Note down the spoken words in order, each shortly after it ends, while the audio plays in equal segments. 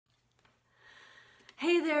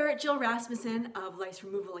Hey there, Jill Rasmussen of Lice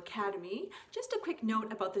Removal Academy. Just a quick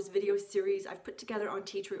note about this video series I've put together on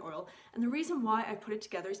tea tree oil. And the reason why I put it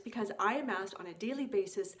together is because I am asked on a daily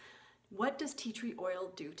basis, what does tea tree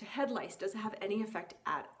oil do to head lice? Does it have any effect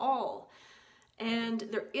at all? And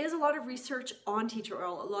there is a lot of research on tea tree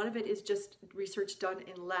oil. A lot of it is just research done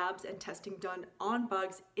in labs and testing done on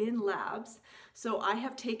bugs in labs. So I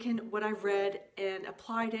have taken what I've read and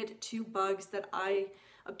applied it to bugs that I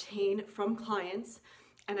obtain from clients,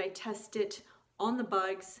 and I test it on the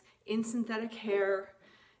bugs, in synthetic hair,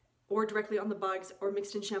 or directly on the bugs, or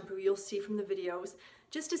mixed in shampoo. You'll see from the videos,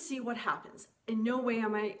 just to see what happens. In no way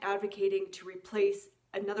am I advocating to replace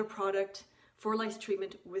another product for lice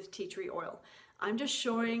treatment with tea tree oil. I'm just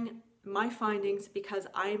showing my findings because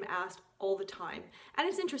I am asked all the time, and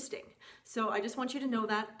it's interesting. So I just want you to know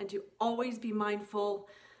that, and to always be mindful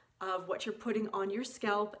of what you're putting on your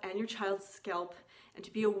scalp and your child's scalp, and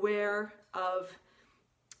to be aware of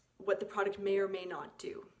what the product may or may not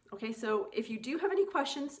do. Okay, so if you do have any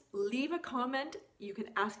questions, leave a comment. You can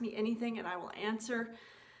ask me anything and I will answer.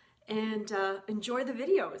 And enjoy the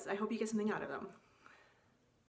videos. I hope you get something out of them.